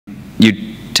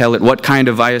you tell it what kind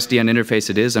of ISDN interface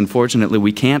it is. Unfortunately,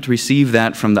 we can't receive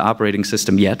that from the operating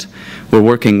system yet. We're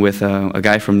working with a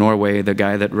guy from Norway, the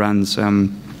guy that runs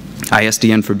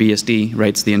ISDN for BSD,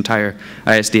 writes the entire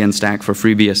ISDN stack for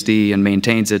FreeBSD and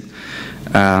maintains it,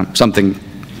 something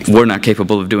we're not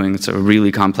capable of doing. It's a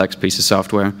really complex piece of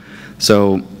software.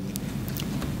 So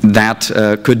that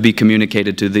could be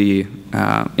communicated to the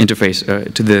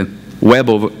interface, to the web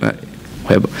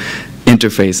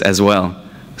interface as well.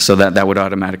 So that would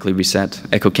automatically reset.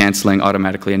 Echo canceling,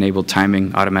 automatically enabled,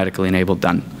 timing, automatically enabled,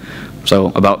 done. So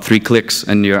about 3 clicks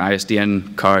and your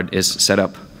ISDN card is set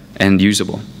up and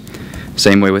usable.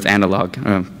 Same way with analog.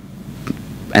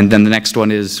 And then the next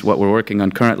one is what we're working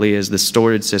on currently is the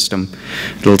storage system.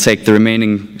 It'll take the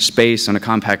remaining space on a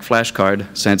compact flash card,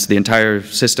 since the entire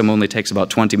system only takes about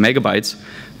 20 megabytes,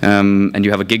 and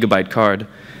you have a gigabyte card.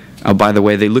 Oh, by the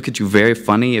way, they look at you very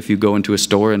funny if you go into a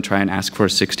store and try and ask for a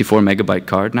 64 megabyte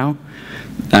card now.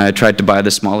 I tried to buy the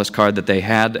smallest card that they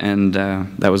had, and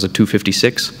that was a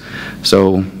 256.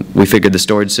 So we figured the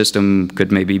storage system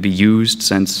could maybe be used,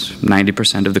 since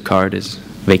 90% of the card is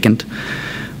vacant.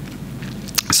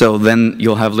 So then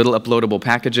you'll have little uploadable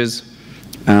packages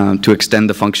to extend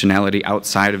the functionality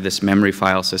outside of this memory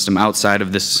file system, outside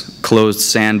of this closed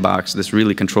sandbox, this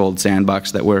really controlled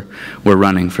sandbox that we're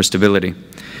running for stability.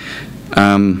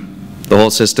 The whole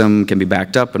system can be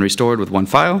backed up and restored with one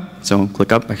file. So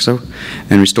click up, exo,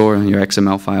 and restore your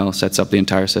XML file, sets up the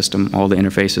entire system, all the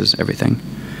interfaces, everything.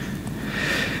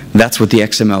 That's what the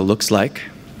XML looks like.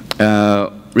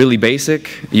 Really basic.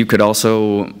 You could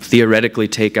also theoretically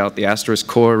take out the asterisk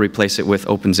core, replace it with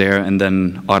OpenZare, and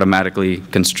then automatically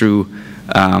construe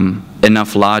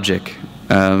enough logic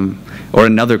or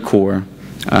another core,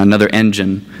 another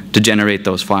engine, to generate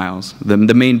those files.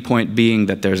 The main point being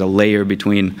that there's a layer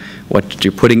between what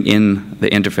you're putting in the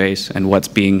interface and what's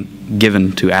being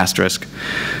given to Asterisk.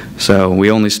 So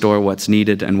we only store what's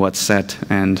needed and what's set,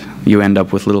 and you end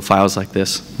up with little files like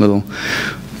this, little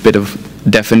bit of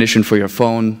definition for your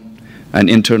phone, an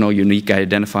internal unique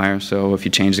identifier. So if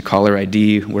you change the caller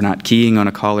ID, we're not keying on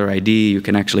a caller ID, you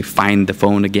can actually find the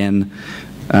phone again,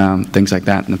 things like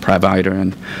that, and the provider,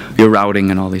 and your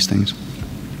routing, and all these things.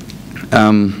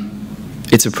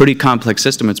 It's a pretty complex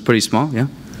system. It's pretty small, yeah?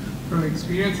 From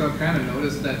experience, I've kind of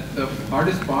noticed that the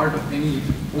hardest part of any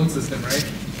phone system, right,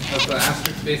 of the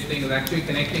asterisk-based thing is actually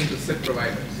connecting to SIP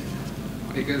providers.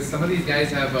 Because some of these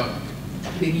guys have,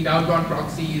 they need outbound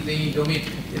proxies, they need domain.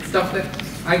 It's stuff that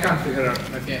I can't figure out.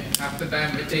 Okay, half the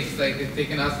time it takes it's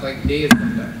taken us like days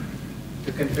sometimes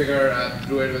to configure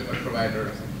through it with a provider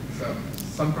or something. So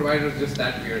some providers just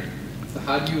that weird. So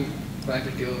how do you plan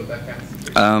to deal with that kind of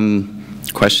situation?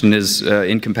 Question is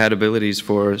incompatibilities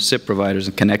for SIP providers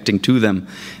and connecting to them.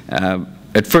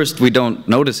 At first, we don't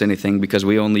notice anything because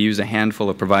we only use a handful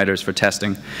of providers for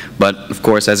testing. But of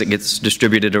course, as it gets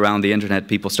distributed around the internet,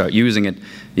 people start using it.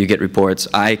 You get reports,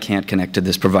 I can't connect to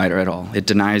this provider at all. It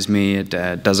denies me, it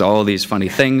does all these funny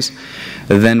things.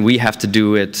 Then we have to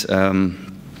do it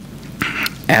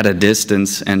at a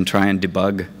distance and try and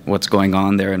debug what's going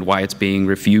on there and why it's being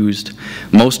refused.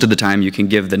 Most of the time, you can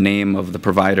give the name of the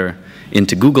provider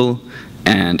into Google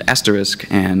and Asterisk,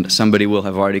 and somebody will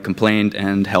have already complained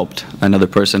and helped another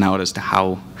person out as to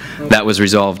how that was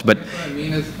resolved. But what I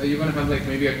mean is, are you going to have like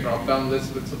maybe a drop-down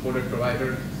list with supported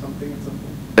providers or something at some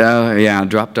point? Yeah,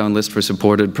 drop-down list for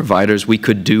supported providers we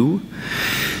could do,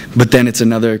 but then it's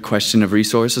another question of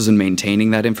resources and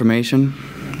maintaining that information.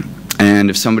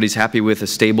 And if somebody's happy with a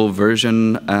stable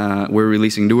version, we're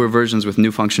releasing newer versions with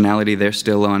new functionality. They're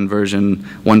still on version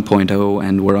 1.0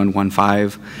 and we're on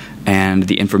 1.5. And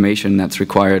the information that's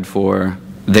required for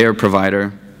their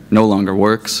provider no longer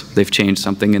works. They've changed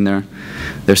something in their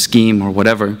scheme or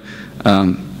whatever.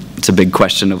 It's a big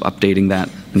question of updating that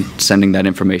and sending that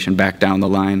information back down the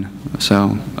line.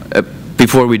 So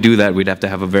before we do that, we'd have to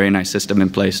have a very nice system in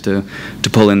place to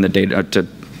pull in the data,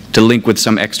 to link with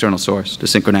some external source to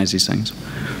synchronize these things.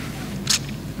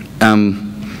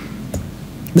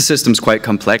 The system's quite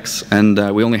complex, and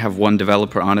we only have one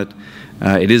developer on it.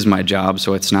 It is my job,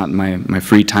 so it's not my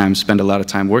free time. Spend a lot of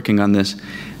time working on this.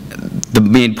 The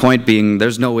main point being,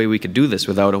 there's no way we could do this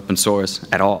without open source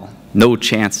at all. No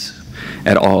chance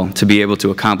at all to be able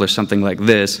to accomplish something like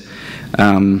this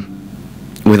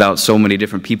without so many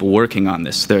different people working on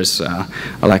this. There's,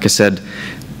 like I said,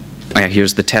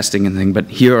 here's the testing and thing, but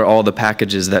here are all the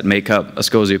packages that make up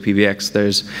Askozia PBX.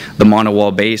 There's the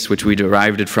monowall base, which we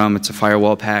derived it from. It's a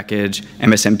firewall package.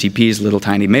 MSMTP's little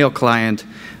tiny mail client.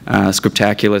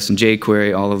 Scriptaculous and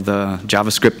jQuery, all of the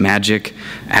JavaScript magic.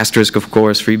 Asterisk, of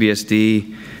course,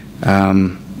 FreeBSD.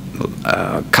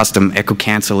 Custom echo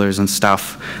cancelers and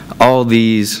stuff. All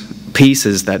these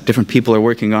pieces that different people are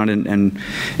working on and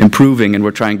improving, and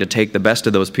we're trying to take the best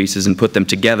of those pieces and put them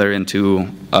together into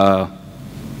a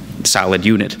solid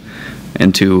unit,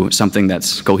 into something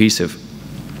that's cohesive.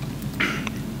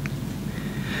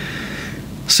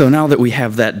 So now that we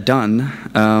have that done,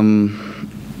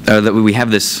 that we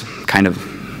have this kind of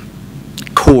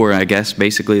core, I guess,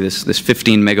 basically this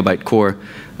 15 megabyte core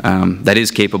that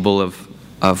is capable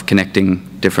of connecting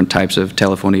different types of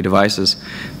telephony devices.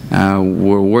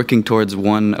 We're working towards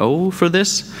 1.0 for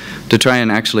this to try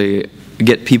and actually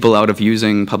get people out of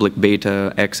using public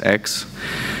beta XX.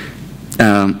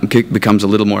 It becomes a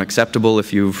little more acceptable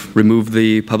if you've removed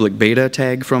the public beta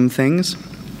tag from things.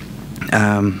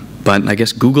 But I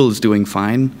guess Google is doing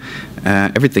fine.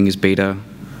 Everything is beta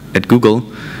at Google,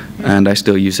 and I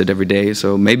still use it every day.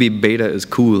 So maybe beta is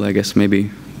cool. I guess maybe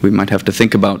we might have to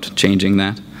think about changing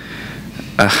that.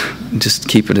 Just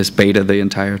keep it as beta the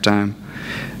entire time.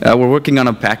 We're working on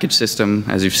a package system,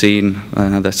 as you've seen.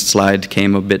 The slide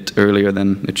came a bit earlier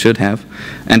than it should have,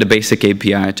 and a basic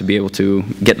API to be able to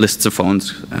get lists of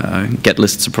phones, get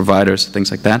lists of providers,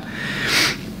 things like that.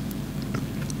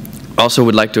 Also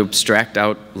would like to abstract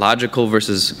out logical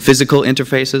versus physical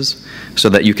interfaces so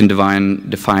that you can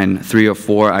define 3 or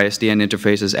 4 ISDN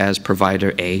interfaces as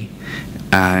provider A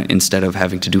instead of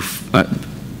having to do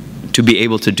to be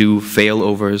able to do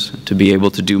failovers, to be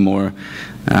able to do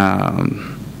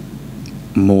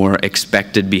more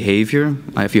expected behavior.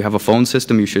 If you have a phone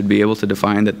system, you should be able to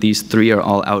define that these 3 are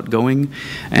all outgoing,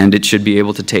 and it should be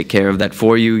able to take care of that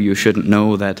for you. You shouldn't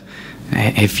know that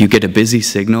if you get a busy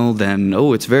signal, then,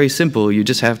 oh, it's very simple. You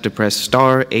just have to press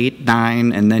 *8,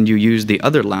 9, and then you use the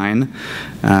other line.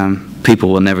 People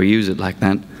will never use it like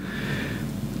that.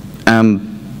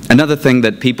 Another thing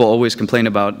that people always complain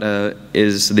about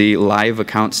is the live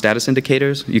account status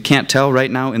indicators. You can't tell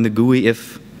right now in the GUI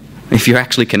if you're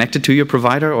actually connected to your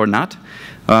provider or not.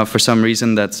 For some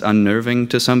reason, that's unnerving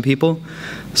to some people.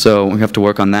 So we have to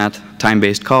work on that.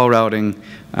 Time-based call routing,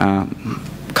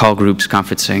 call groups,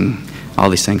 conferencing, all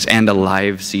these things, and a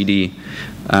live CD.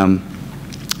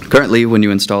 Currently, when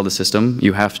you install the system,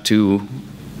 you have to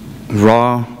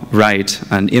raw write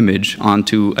an image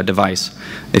onto a device.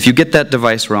 If you get that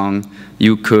device wrong,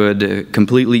 you could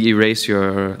completely erase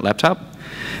your laptop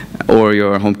or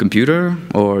your home computer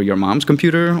or your mom's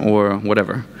computer or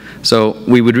whatever. So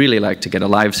we would really like to get a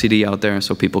live CD out there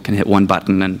so people can hit one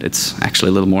button and it's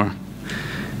actually a little more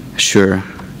sure.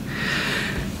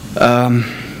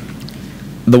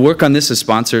 The work on this is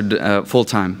sponsored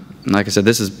full-time. Like I said,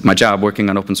 this is my job working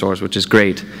on open source, which is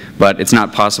great, but it's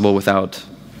not possible without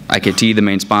IKT, the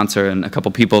main sponsor, and a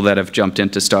couple people that have jumped in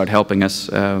to start helping us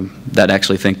that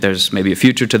actually think there's maybe a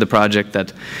future to the project,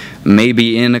 that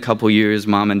maybe in a couple years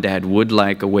mom and dad would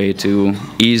like a way to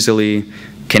easily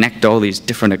connect all these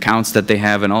different accounts that they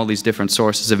have and all these different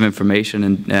sources of information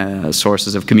and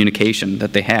sources of communication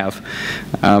that they have.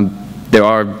 There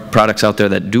are products out there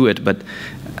that do it, but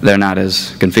they're not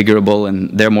as configurable,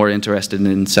 and they're more interested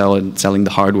in selling the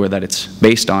hardware that it's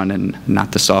based on and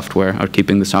not the software, or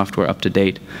keeping the software up to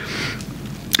date.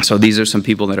 So these are some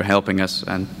people that are helping us,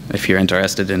 and if you're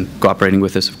interested in cooperating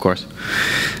with us, of course,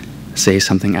 say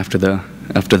something after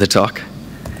the talk.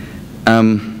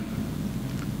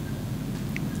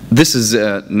 This is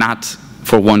not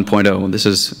for 1.0. This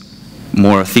is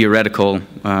more theoretical.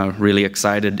 Really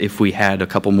excited if we had a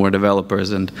couple more developers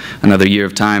and another year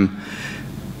of time.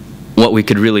 What we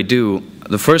could really do,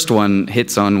 the first one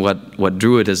hits on what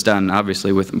Druid has done,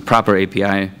 obviously, with proper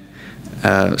API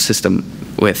system,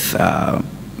 with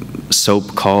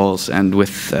SOAP calls, and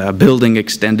with building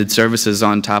extended services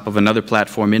on top of another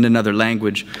platform in another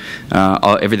language,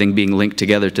 everything being linked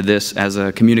together to this as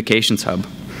a communications hub.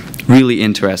 Really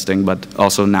interesting, but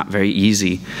also not very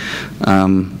easy.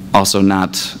 Also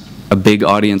not a big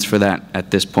audience for that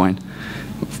at this point,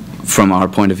 from our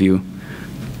point of view.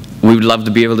 We would love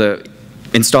to be able to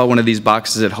install one of these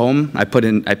boxes at home. I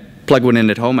plug one in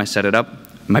at home, I set it up.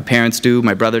 My parents do,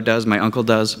 my brother does, my uncle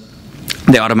does.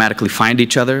 They automatically find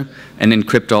each other and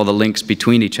encrypt all the links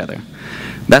between each other.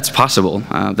 That's possible.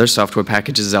 There's software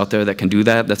packages out there that can do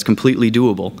that. That's completely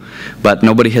doable. But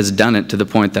nobody has done it to the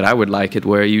point that I would like it,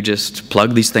 where you just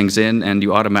plug these things in and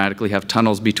you automatically have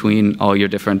tunnels between all your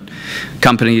different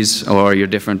companies or your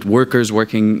different workers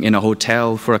working in a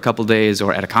hotel for a couple days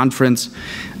or at a conference,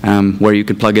 where you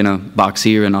could plug in a box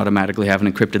here and automatically have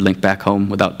an encrypted link back home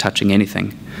without touching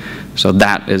anything. So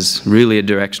that is really a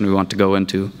direction we want to go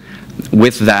into.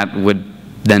 With that would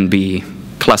then be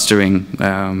clustering,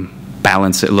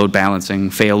 load balancing,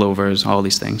 failovers, all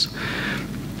these things.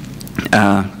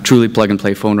 Truly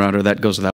plug-and-play phone router, that goes without